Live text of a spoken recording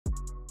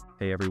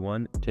Hey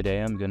everyone, today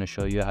I'm going to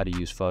show you how to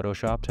use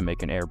Photoshop to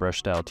make an airbrush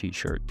style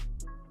t-shirt.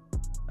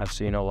 I've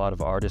seen a lot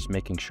of artists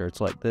making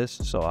shirts like this,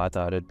 so I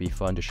thought it'd be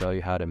fun to show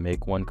you how to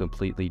make one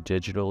completely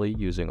digitally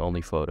using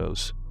only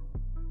photos.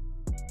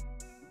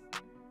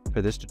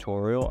 For this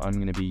tutorial, I'm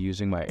going to be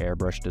using my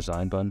Airbrush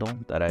Design Bundle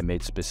that I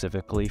made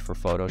specifically for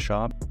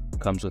Photoshop. It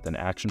comes with an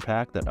action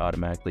pack that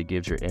automatically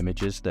gives your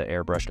images the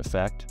airbrushed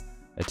effect,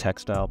 a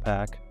textile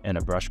pack, and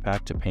a brush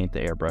pack to paint the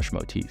airbrush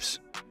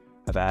motifs.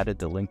 I've added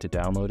the link to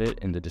download it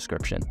in the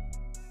description.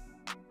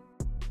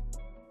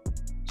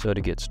 So to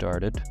get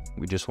started,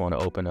 we just want to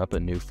open up a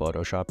new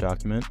Photoshop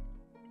document.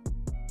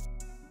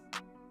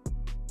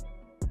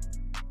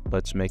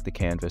 Let's make the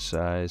canvas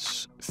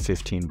size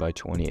 15 by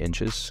 20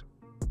 inches.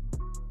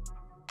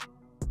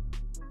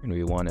 And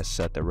we want to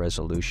set the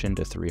resolution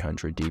to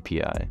 300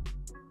 dpi.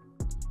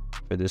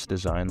 For this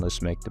design,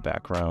 let's make the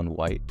background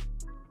white.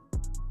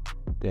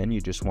 Then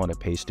you just want to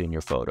paste in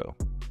your photo.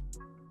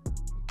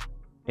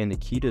 And the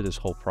key to this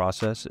whole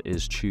process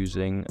is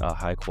choosing a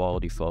high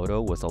quality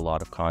photo with a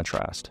lot of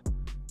contrast.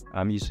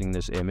 I'm using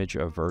this image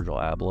of Virgil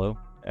Abloh.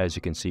 As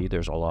you can see,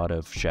 there's a lot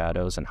of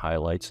shadows and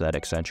highlights that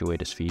accentuate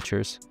his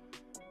features.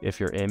 If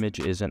your image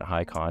isn't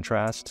high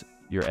contrast,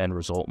 your end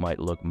result might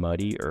look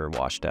muddy or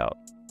washed out.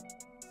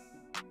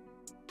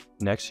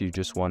 Next, you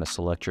just want to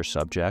select your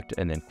subject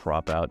and then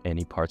crop out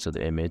any parts of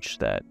the image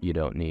that you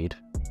don't need.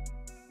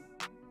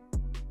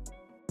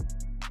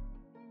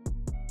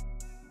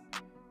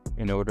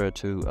 In order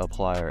to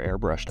apply our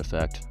airbrushed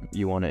effect,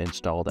 you want to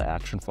install the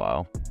action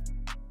file.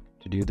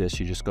 To do this,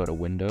 you just go to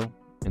Window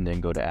and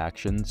then go to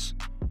Actions,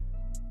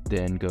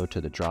 then go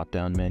to the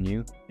drop-down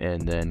menu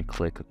and then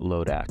click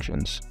Load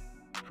Actions.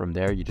 From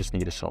there, you just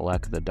need to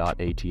select the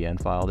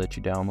 .atn file that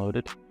you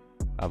downloaded.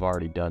 I've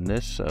already done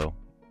this, so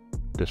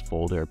this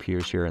folder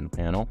appears here in the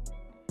panel.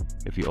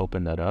 If you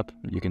open that up,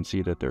 you can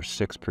see that there's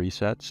 6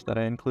 presets that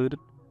I included.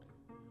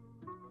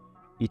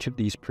 Each of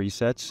these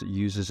presets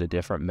uses a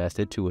different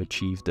method to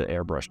achieve the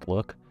airbrushed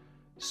look.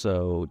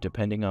 So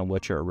depending on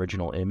what your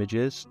original image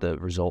is, the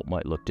result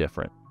might look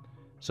different.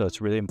 So it's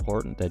really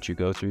important that you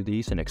go through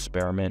these and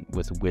experiment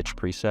with which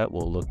preset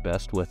will look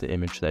best with the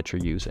image that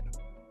you're using.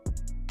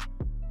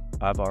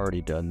 I've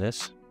already done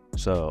this,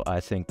 so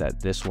I think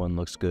that this one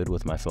looks good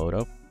with my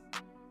photo.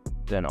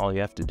 Then all you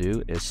have to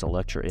do is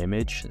select your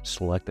image,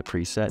 select the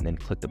preset, and then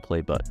click the play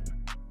button.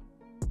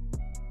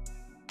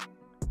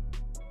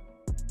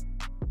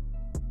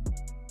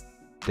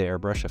 The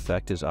airbrush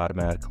effect is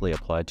automatically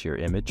applied to your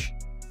image.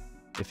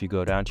 If you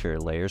go down to your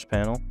layers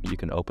panel, you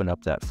can open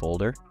up that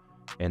folder,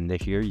 and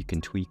here you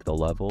can tweak the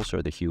levels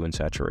or the hue and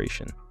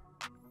saturation.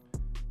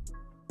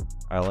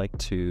 I like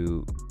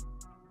to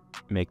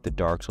make the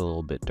darks a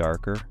little bit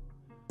darker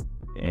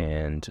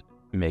and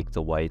make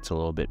the whites a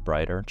little bit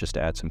brighter just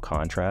to add some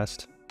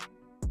contrast.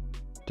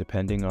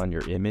 Depending on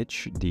your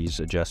image, these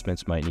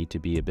adjustments might need to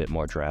be a bit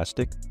more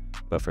drastic,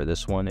 but for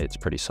this one, it's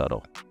pretty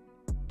subtle.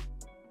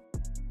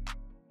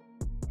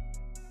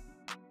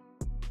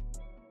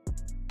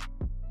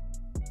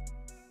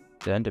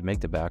 Then to make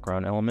the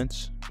background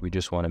elements, we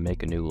just want to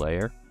make a new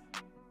layer.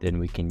 Then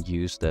we can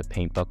use the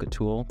paint bucket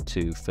tool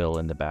to fill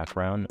in the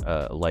background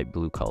a light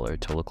blue color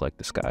to look like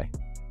the sky.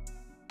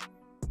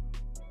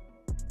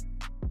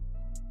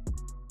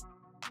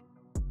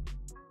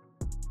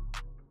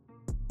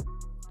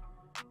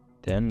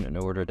 Then, in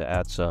order to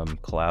add some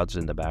clouds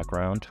in the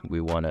background, we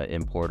want to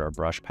import our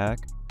brush pack.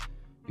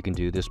 You can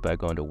do this by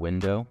going to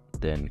Window,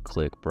 then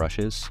click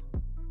Brushes.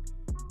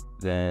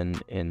 Then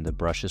in the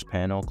Brushes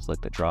panel,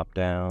 click the drop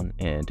down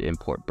and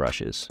import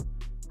brushes.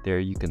 There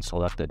you can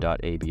select the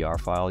 .abr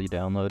file you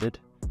downloaded.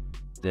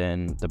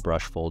 Then the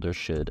brush folder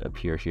should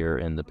appear here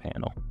in the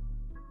panel.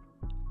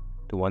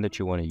 The one that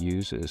you want to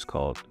use is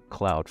called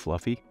Cloud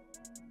Fluffy.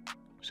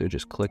 So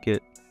just click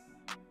it,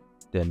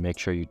 then make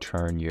sure you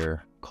turn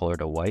your color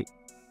to white.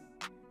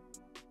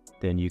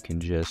 Then you can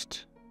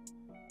just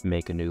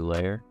make a new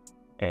layer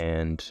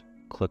and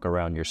click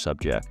around your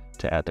subject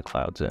to add the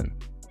clouds in.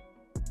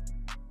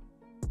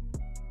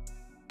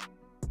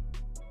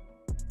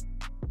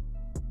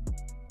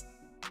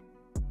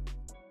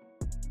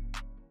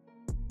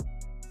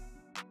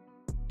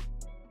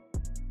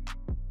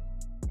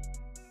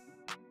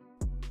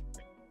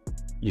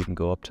 You can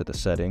go up to the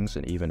settings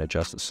and even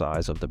adjust the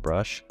size of the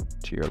brush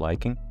to your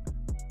liking.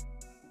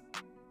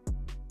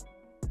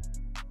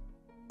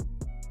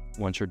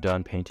 Once you're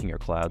done painting your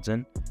clouds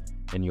in,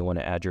 and you want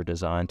to add your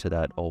design to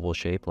that oval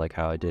shape like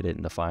how I did it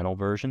in the final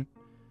version,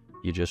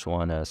 you just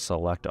want to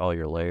select all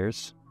your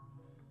layers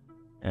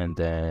and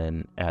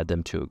then add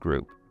them to a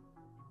group.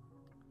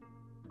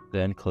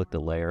 Then click the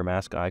layer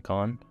mask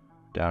icon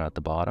down at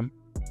the bottom,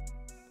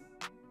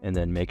 and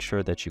then make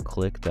sure that you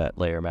click that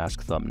layer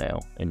mask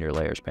thumbnail in your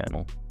layers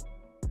panel.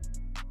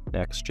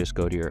 Next, just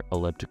go to your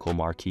elliptical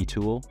marquee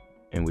tool,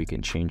 and we can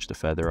change the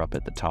feather up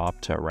at the top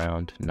to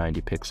around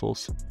 90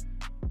 pixels.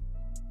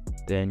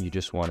 Then you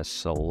just want to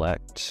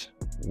select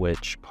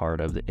which part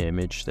of the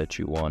image that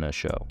you want to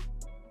show.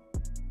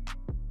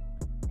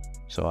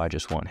 So I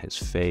just want his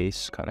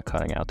face, kind of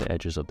cutting out the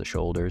edges of the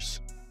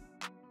shoulders.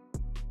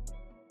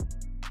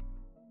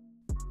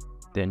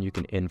 Then you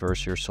can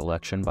inverse your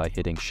selection by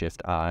hitting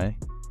Shift I,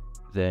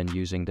 then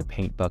using the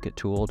paint bucket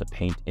tool to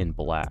paint in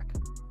black.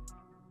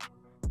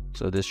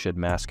 So this should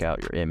mask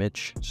out your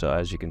image. So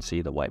as you can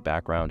see, the white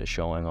background is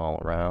showing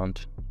all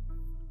around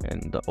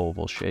and the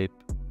oval shape.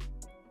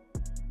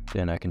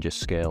 Then I can just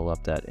scale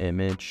up that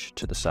image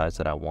to the size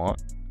that I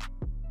want.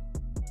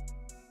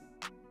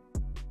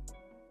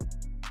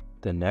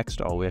 Then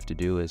next, all we have to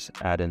do is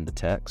add in the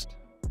text.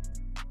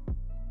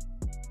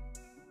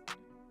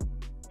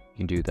 You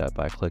can do that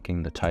by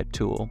clicking the type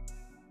tool.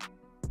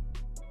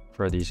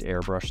 For these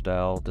airbrush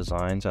style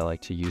designs, I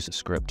like to use a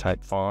script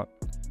type font.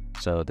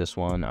 So this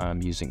one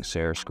I'm using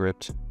Serif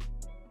script.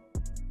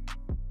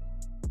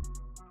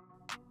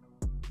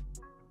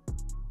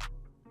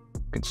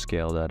 You can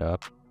scale that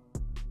up.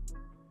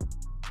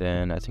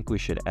 Then I think we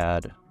should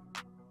add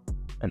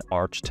an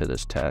arch to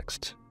this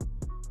text.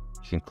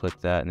 You can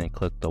click that and then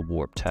click the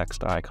warp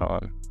text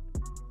icon.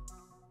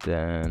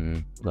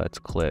 Then let's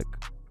click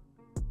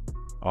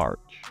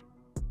arch.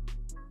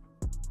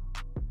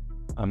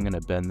 I'm going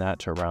to bend that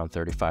to around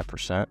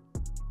 35%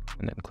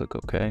 and then click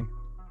OK.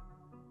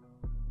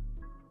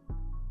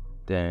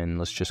 Then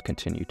let's just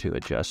continue to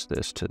adjust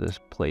this to the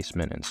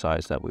placement and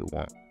size that we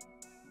want.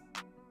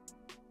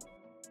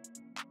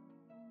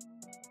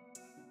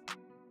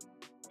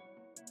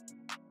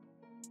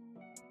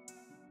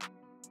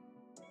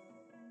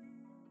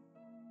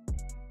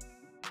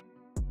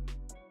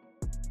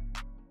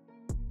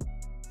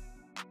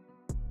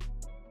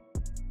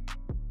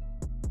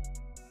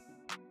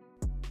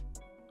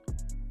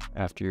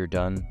 After you're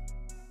done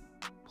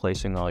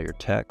placing all your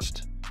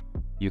text,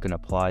 you can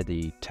apply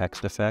the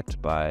text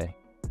effect by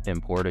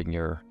importing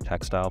your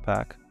textile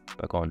pack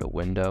by going to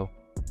Window,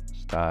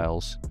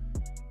 Styles,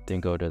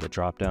 then go to the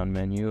drop-down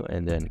menu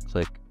and then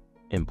click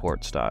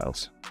Import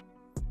Styles.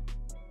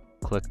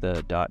 Click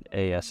the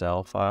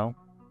 .asl file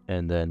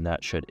and then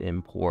that should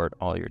import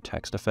all your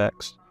text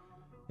effects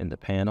in the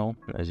panel.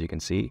 As you can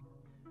see,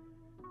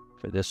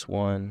 for this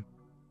one,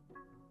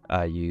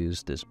 I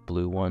use this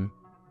blue one.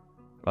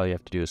 All you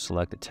have to do is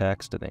select the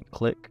text and then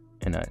click,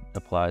 and it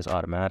applies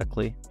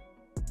automatically.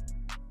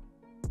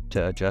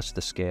 To adjust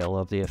the scale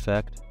of the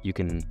effect, you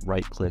can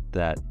right-click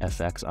that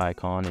FX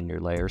icon in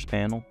your layers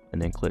panel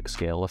and then click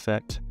Scale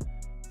Effect.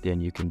 Then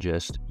you can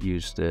just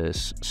use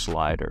this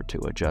slider to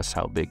adjust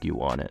how big you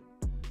want it.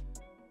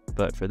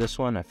 But for this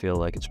one, I feel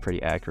like it's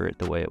pretty accurate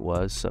the way it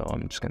was, so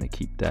I'm just going to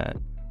keep that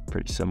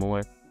pretty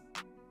similar.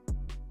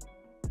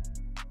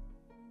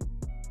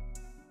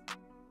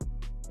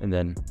 And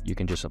then you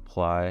can just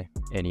apply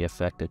any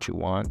effect that you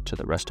want to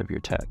the rest of your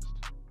text.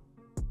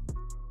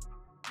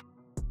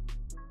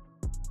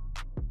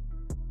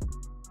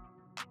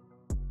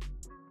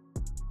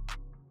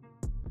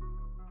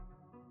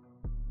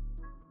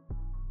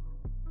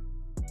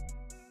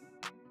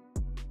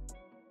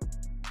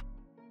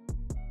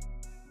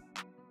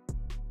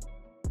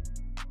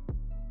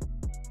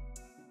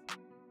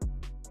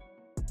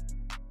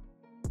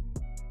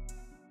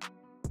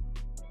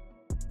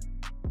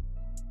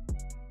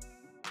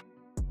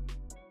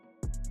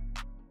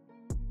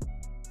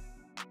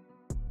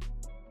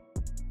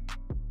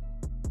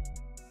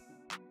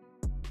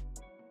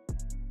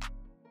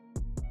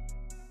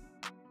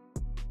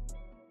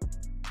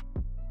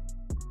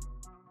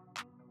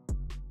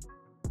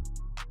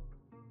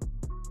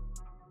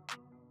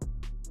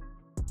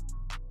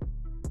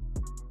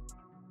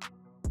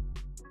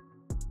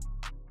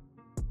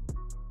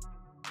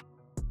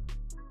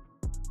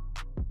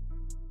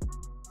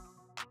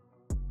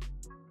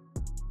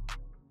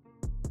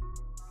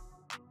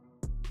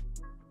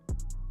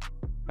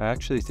 I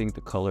actually think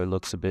the color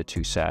looks a bit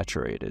too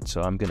saturated,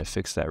 so I'm going to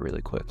fix that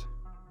really quick.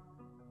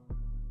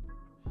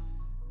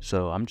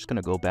 So I'm just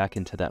going to go back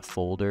into that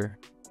folder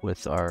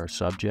with our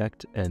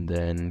subject and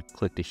then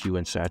click the hue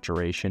and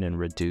saturation and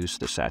reduce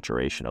the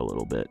saturation a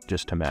little bit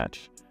just to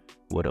match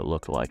what it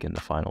looked like in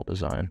the final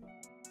design.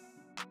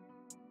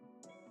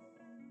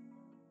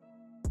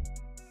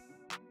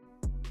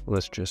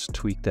 Let's just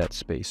tweak that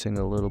spacing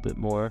a little bit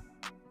more.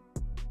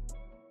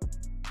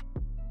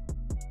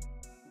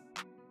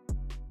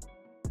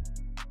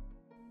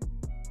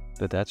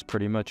 But that's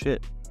pretty much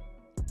it.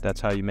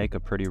 That's how you make a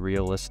pretty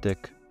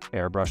realistic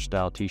airbrush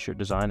style t-shirt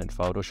design in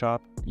Photoshop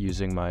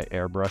using my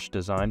Airbrush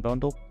Design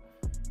Bundle.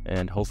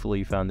 And hopefully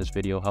you found this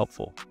video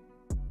helpful.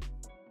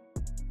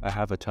 I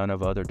have a ton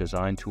of other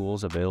design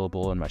tools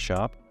available in my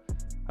shop.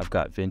 I've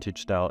got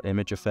vintage style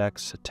image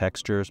effects,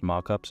 textures,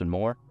 mockups, and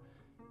more.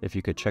 If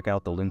you could check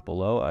out the link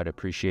below, I'd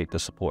appreciate the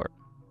support.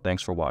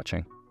 Thanks for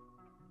watching.